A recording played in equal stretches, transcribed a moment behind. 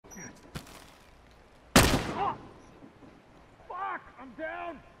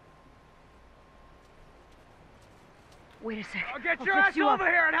down. Wait a second. I'll get your ass over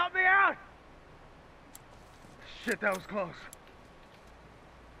here and help me out. Shit, that was close.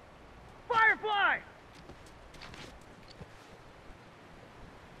 Firefly!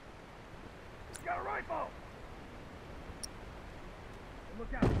 Got a rifle.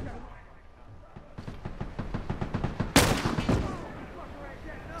 Look out!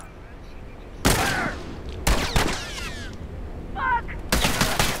 Fuck!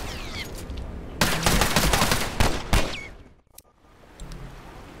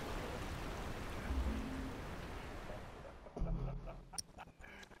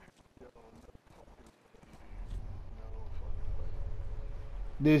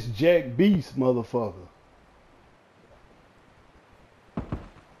 This Jack Beast motherfucker.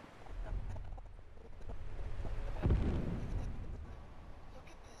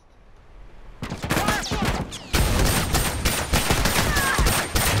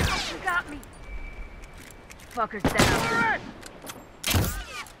 Got me. Fucker's down.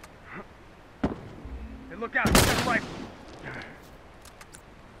 Hey, look out! He's got a rifle.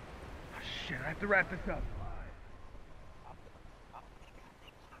 Oh, shit! I have to wrap this up.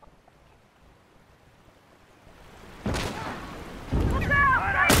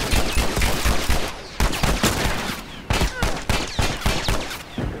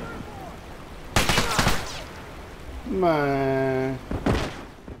 Man.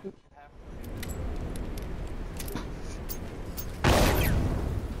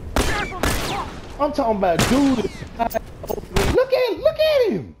 I'm talking about dude. Look at him.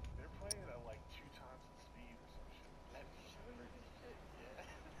 They're playing at like 2 times the speed or some shit.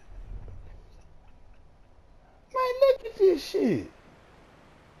 Man, look at this shit.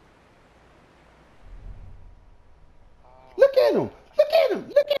 Look at him. Look at him.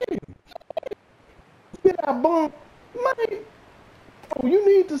 Look at him. Spit out bomb. Man. Oh, you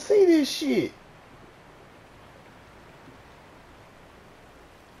need to see this shit.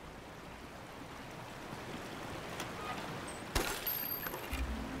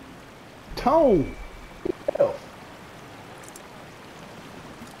 Tone.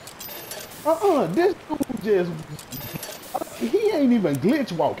 This dude just, he ain't even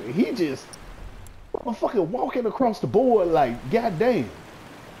glitch walking. He just motherfucking walking across the board like goddamn.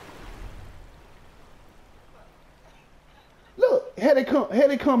 Look, had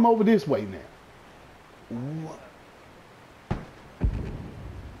they come over this way now. What?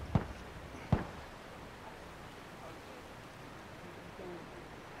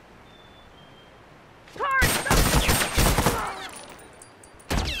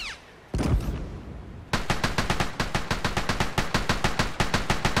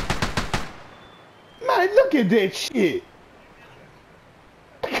 Man, look at that shit.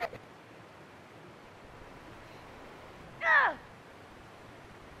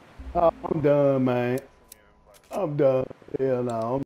 Oh, I'm done, man. I'm done. Hell no.